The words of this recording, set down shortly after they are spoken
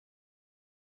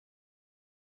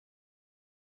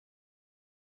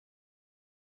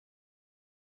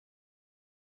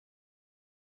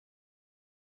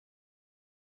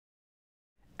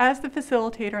As the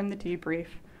facilitator in the debrief,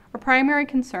 our primary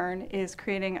concern is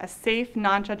creating a safe,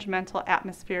 non-judgmental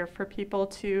atmosphere for people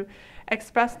to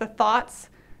express the thoughts,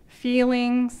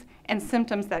 feelings, and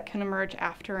symptoms that can emerge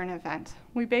after an event.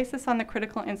 We base this on the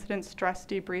critical incident stress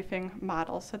debriefing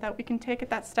model so that we can take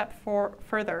it that step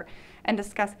further and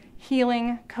discuss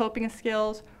healing, coping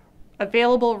skills,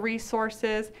 available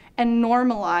resources, and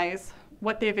normalize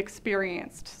what they've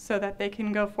experienced so that they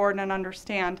can go forward and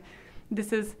understand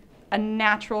this is a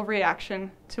natural reaction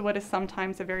to what is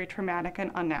sometimes a very traumatic and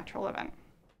unnatural event.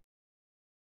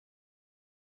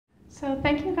 So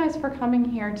thank you guys for coming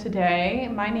here today.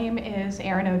 My name is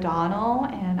Erin O'Donnell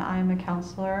and I'm a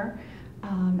counselor,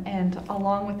 and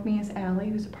along with me is Allie,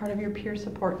 who's a part of your peer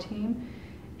support team.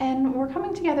 And we're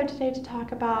coming together today to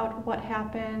talk about what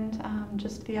happened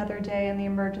just the other day in the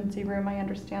emergency room. I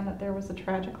understand that there was a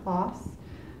tragic loss,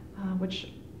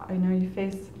 which I know you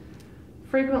face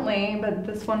frequently, but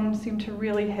this one seemed to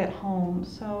really hit home.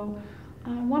 So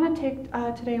I want to take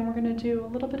today, and we're going to do a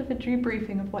little bit of a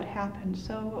debriefing of what happened.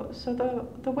 So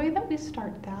the way that we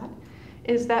start that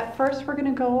is that first we're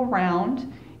going to go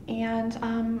around, and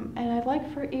I'd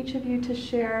like for each of you to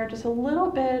share just a little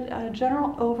bit, a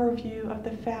general overview of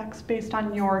the facts based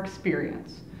on your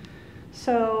experience.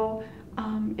 So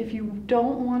if you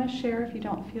don't want to share, if you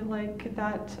don't feel like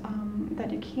that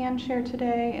that you can share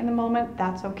today in the moment,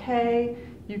 that's okay.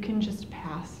 You can just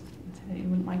pass and say that you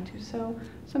wouldn't like to. So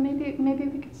maybe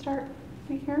we could start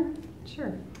right here.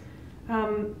 Sure.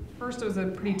 First, it was a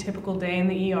pretty typical day in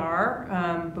the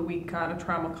ER, but we got a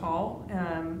trauma call,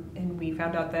 and we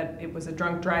found out that it was a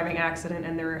drunk driving accident,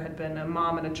 and there had been a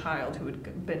mom and a child who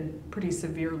had been pretty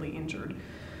severely injured.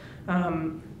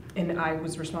 And I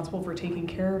was responsible for taking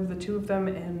care of the two of them,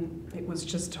 and it was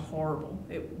just horrible.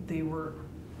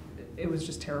 It was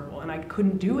just terrible, and I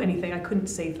couldn't do anything. I couldn't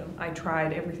save them. I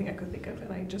tried everything I could think of,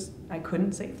 and I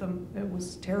couldn't save them. It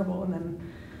was terrible, and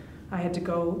then I had to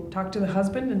go talk to the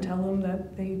husband and tell him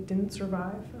that they didn't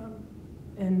survive,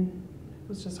 and it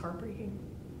was just heartbreaking.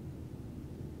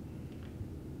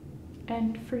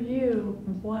 And for you,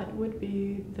 what would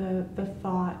be the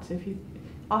thought, if you,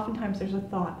 oftentimes there's a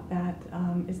thought that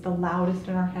is the loudest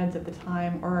in our heads at the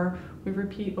time, or we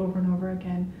repeat over and over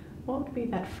again. What would be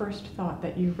that first thought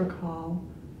that you recall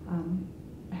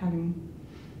having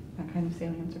that kind of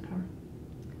salience or power?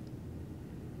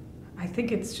 I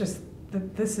think it's just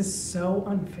that this is so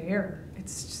unfair.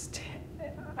 It's just,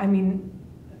 I mean,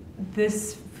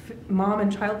 this mom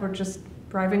and child were just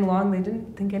driving along. They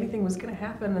didn't think anything was going to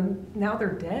happen, and now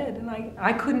they're dead, and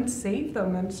I couldn't save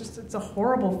them. And it's a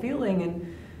horrible feeling,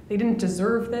 and they didn't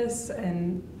deserve this,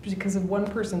 and because of one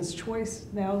person's choice,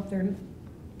 now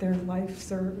their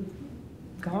lives are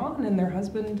gone, and their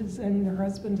husband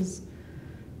is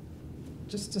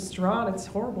just distraught. It's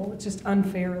horrible. It's just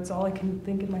unfair. It's all I can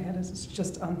think in my head is it's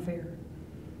just unfair.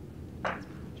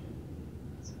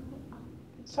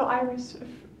 So Iris,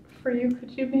 for you,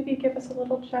 could you maybe give us a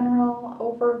little general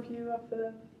overview of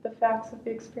the facts of the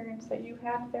experience that you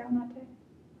had there on that day?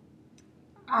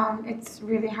 It's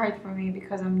really hard for me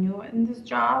because I'm new in this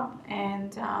job,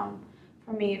 and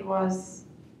for me it was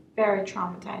very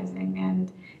traumatizing,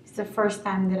 and it's the first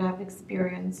time that I've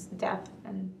experienced death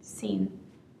and seen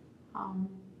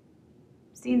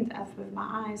death with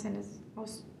my eyes, and it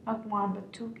was not one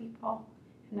but two people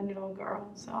and a little girl.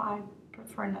 So I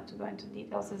prefer not to go into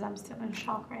details as I'm still in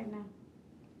shock right now.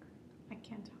 I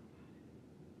can't talk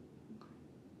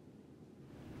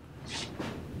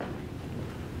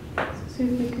about it. So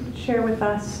if you could share with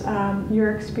us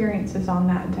your experiences on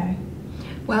that day.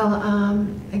 Well,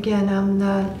 again, I'm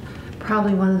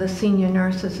probably one of the senior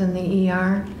nurses in the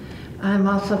ER. I'm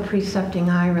also precepting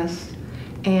Iris,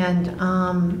 and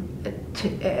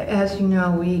as you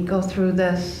know, we go through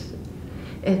this.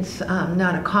 It's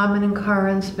not a common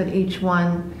occurrence, but each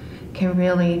one can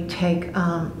really take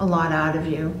a lot out of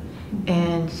you.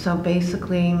 And so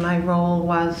basically my role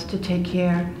was to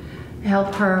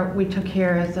help her. We took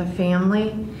care as a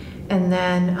family, and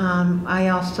then I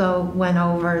also went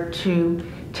over to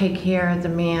take care of the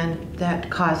man that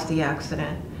caused the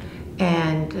accident.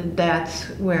 And that's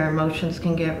where emotions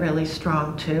can get really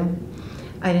strong too.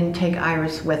 I didn't take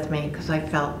Iris with me because I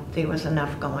felt there was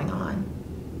enough going on.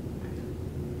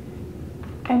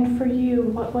 And for you,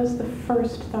 what was the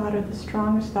first thought or the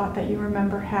strongest thought that you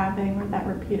remember having, or that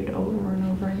repeated over and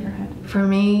over in your head? For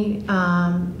me,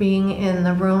 being in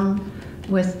the room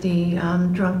with the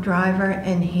drunk driver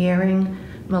and hearing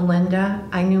Melinda,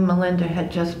 I knew Melinda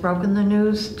had just broken the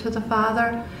news to the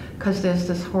father, because there's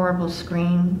this horrible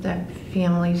scream that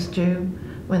families do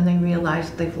when they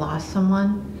realize they've lost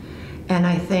someone. And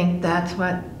I think that's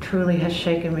what truly has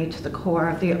shaken me to the core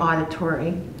of the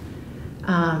auditory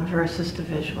versus the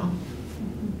visual.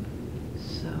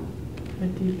 So, The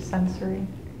deep sensory.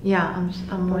 yeah,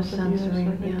 I'm more Both of you, sensory.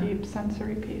 sort of Yeah. the deep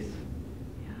sensory piece.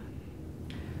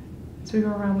 Yeah. As we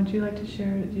go around, would you like to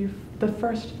share the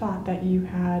first thought that you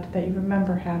had, that you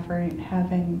remember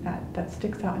having that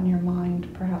sticks out in your mind,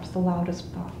 perhaps the loudest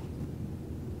thought?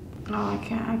 Oh, I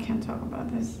can't talk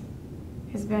about this.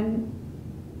 It's been,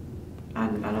 I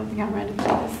don't think I'm ready for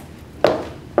this.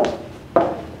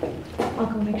 I'll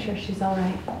go make sure she's all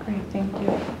right. Great, thank you.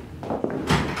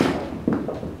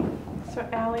 So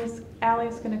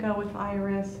Allie's going to go with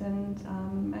Iris and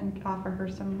offer her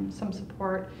some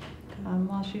support.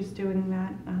 While she's doing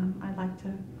that, I'd like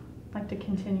to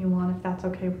continue on if that's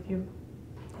okay with you.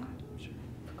 Sure,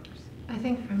 of course. I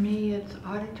think for me it's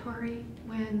auditory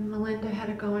when Melinda had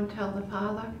to go and tell the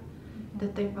father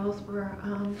that they both were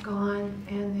gone,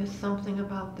 and there's something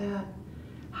about that,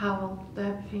 how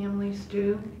that families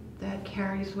do, that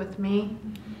carries with me.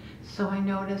 So I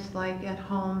notice, like at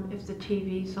home, if the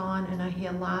TV's on and I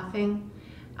hear laughing,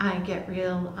 I get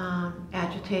real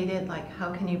agitated, like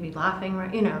how can you be laughing,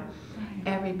 right? You know,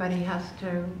 everybody has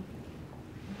to,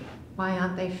 why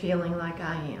aren't they feeling like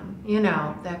I am? You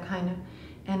know, that kind of,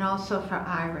 and also for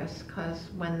Iris, because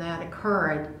when that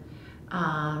occurred,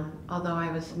 although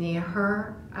I was near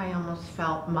her, I almost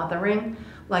felt mothering,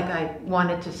 like I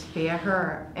wanted to spare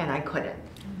her and I couldn't.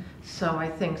 So I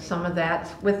think some of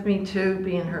that's with me too,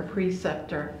 being her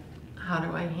preceptor. How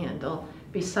do I handle,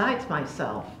 besides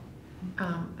myself,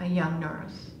 a young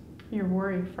nurse? You're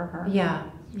worried for her. Yeah,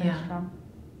 It's very yeah. strong.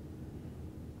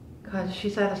 Because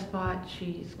she's at a spot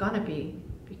she's gonna be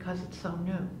because it's so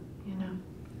new, you know.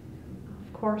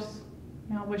 Of course,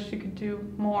 I wish you could do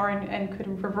more and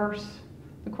could reverse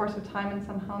the course of time and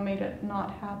somehow made it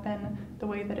not happen the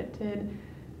way that it did.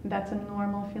 That's a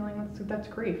normal feeling. That's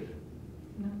grief.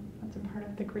 You know, that's a part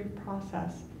of the grief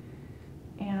process.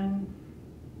 And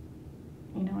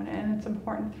you know, and it's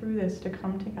important through this to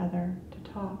come together,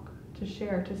 to talk, to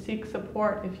share, to seek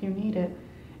support if you need it,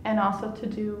 and also to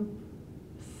do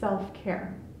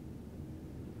self-care.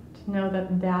 To know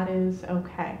that that is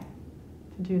okay,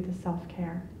 to do the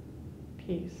self-care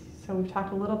piece. So we've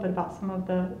talked a little bit about some of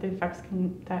the effects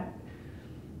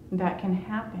that can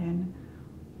happen.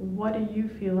 What do you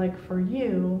feel like for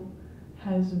you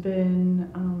has been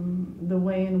the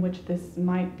way in which this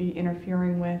might be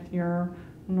interfering with your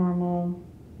normal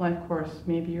life course?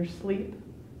 Maybe your sleep,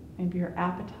 maybe your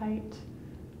appetite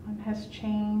has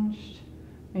changed.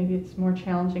 Maybe it's more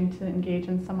challenging to engage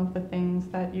in some of the things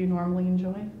that you normally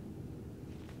enjoy.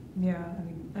 Yeah,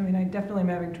 I mean, I definitely am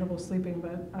having trouble sleeping,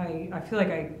 but I feel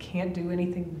like I can't do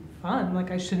anything fun.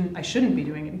 Like I shouldn't be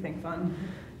doing anything fun.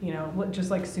 You know, just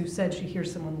like Sue said, she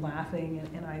hears someone laughing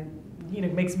and I, you know,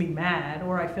 it makes me mad,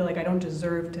 or I feel like I don't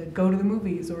deserve to go to the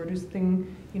movies or do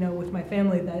something, you know, with my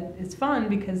family that is fun,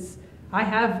 because I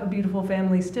have a beautiful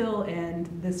family still, and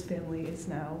this family is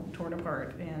now torn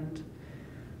apart, and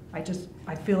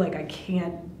I feel like I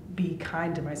can't be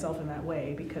kind to myself in that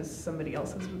way because somebody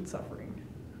else has been suffering.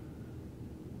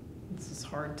 It's just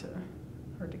hard to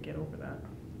get over that.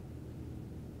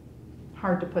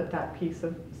 Hard to put that piece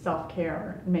of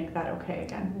self-care and make that okay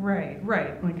again. Right.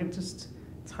 Like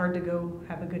it's hard to go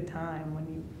have a good time when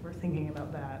you were thinking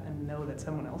about that and know that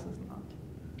someone else is not.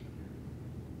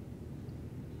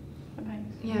 Nice.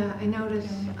 Yeah, I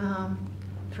notice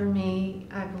for me,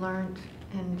 I've learned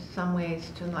in some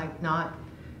ways to like not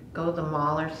go to the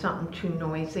mall or something too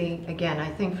noisy. Again, I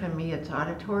think for me it's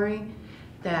auditory,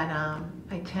 that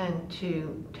I tend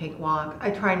to take walk.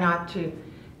 I try not to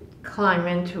climb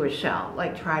into a shell,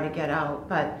 like try to get out,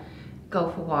 but go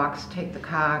for walks, take the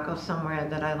car, go somewhere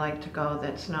that I like to go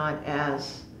that's not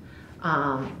as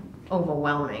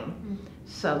overwhelming.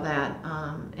 So that,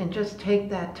 and just take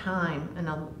that time. And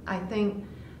I think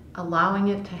allowing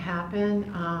it to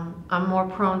happen, I'm more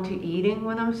prone to eating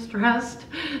when I'm stressed.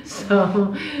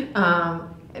 So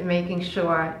making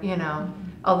sure, you know,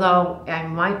 although I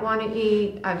might want to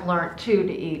eat, I've learned too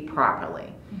to eat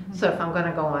properly. So if I'm going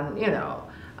to go on, you know,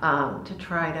 to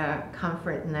try to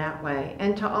comfort in that way.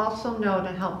 And to also know,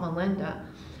 to help Melinda,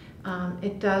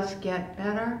 it does get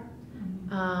better,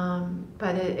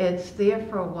 but it's there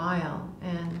for a while.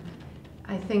 And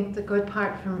I think the good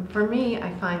part for me,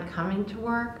 I find coming to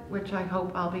work, which I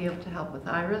hope I'll be able to help with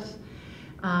Iris,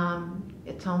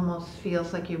 it almost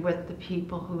feels like you're with the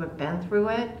people who have been through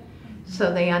it,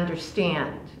 so they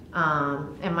understand.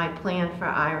 And my plan for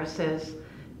Iris is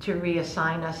to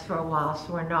reassign us for a while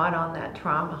so we're not on that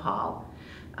trauma hall,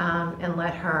 and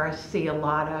let her see a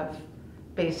lot of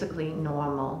basically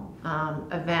normal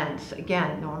events.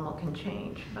 Again, normal can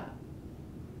change, but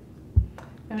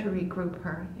to regroup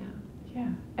her, yeah. Yeah,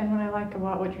 and what I like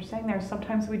about what you're saying there,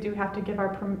 sometimes we do have to give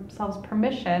ourselves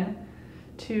permission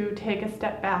to take a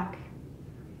step back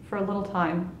for a little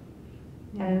time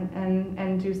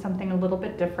and do something a little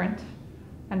bit different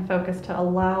and focus to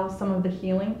allow some of the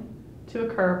healing to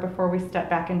occur before we step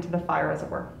back into the fire, as it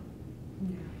were.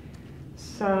 Yeah.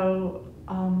 So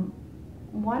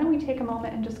why don't we take a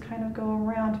moment and just kind of go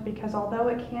around, because although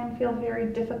it can feel very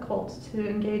difficult to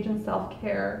engage in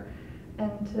self-care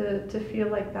and to feel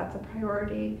like that's a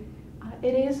priority,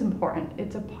 it is important.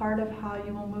 It's a part of how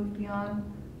you will move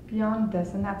beyond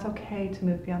this, and that's okay to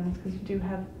move beyond this, because you do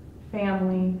have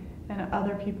family and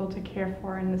other people to care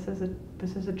for, and this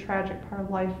is a tragic part of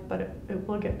life, but it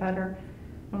will get better.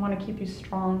 I want to keep you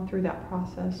strong through that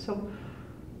process. So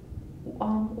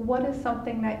what is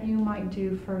something that you might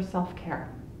do for self-care?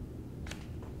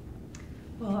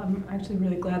 Well, I'm actually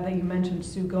really glad that you mentioned,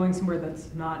 Sue, going somewhere that's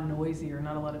not noisy or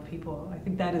not a lot of people. I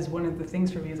think that is one of the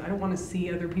things for me, is I don't want to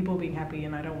see other people being happy,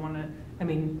 and I don't want to, I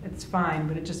mean, it's fine,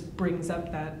 but it just brings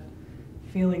up that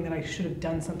feeling that I should have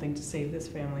done something to save this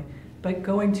family. But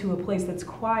going to a place that's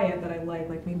quiet that I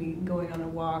like maybe going on a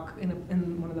walk in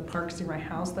one of the parks near my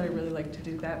house that I really like to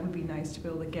do, that would be nice to be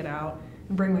able to get out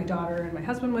and bring my daughter and my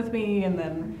husband with me, and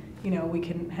then, you know, we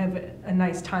can have a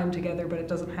nice time together, but it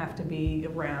doesn't have to be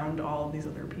around all of these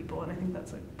other people. And I think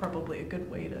that's probably a good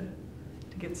way to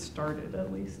get started,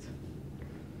 at least.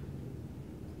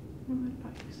 What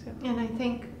about you, Sue? And I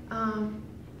think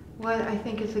what I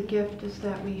think is a gift is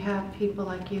that we have people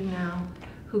like you now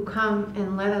who come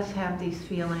and let us have these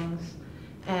feelings,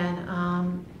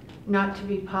 and not to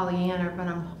be Pollyanna, but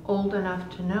I'm old enough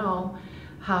to know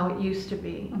how it used to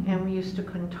be, and we used to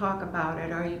couldn't talk about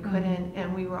it, or you couldn't,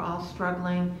 and we were all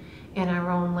struggling in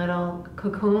our own little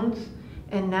cocoons.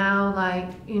 And now, like,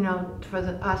 you know, for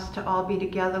us to all be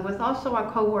together with also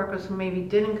our coworkers who maybe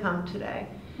didn't come today,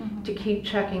 to keep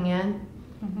checking in,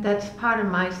 that's part of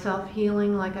my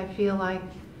self-healing. Like, I feel like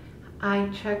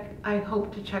I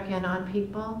hope to check in on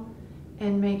people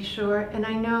and make sure, and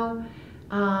I know,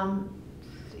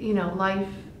 you know, life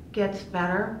gets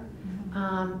better,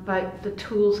 but the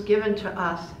tools given to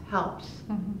us helps,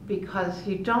 because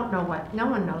you don't know no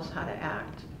one knows how to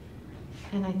act.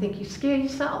 And I think you scare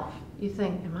yourself. You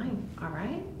think, am I all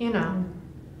right? You know.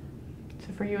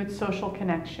 So for you, it's social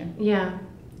connection. Yeah.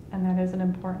 And that is an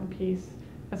important piece.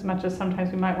 As much as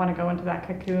sometimes we might want to go into that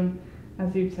cocoon,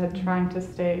 as you said, trying to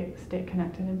stay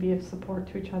connected and be of support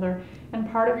to each other. And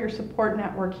part of your support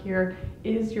network here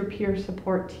is your peer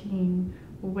support team,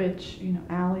 which, you know,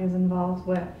 Allie is involved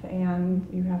with, and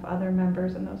you have other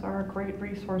members, and those are a great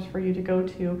resource for you to go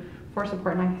to for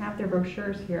support. And I have their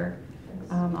brochures here.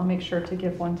 I'll make sure to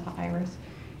give one to Iris.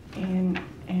 And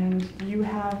you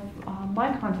have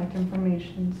my contact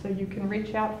information, so you can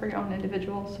reach out for your own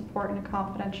individual support in a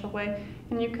confidential way.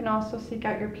 And you can also seek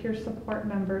out your peer support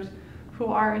members who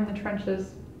are in the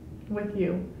trenches with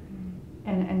you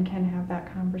and can have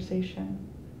that conversation.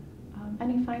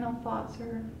 Any final thoughts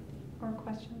or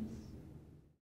questions?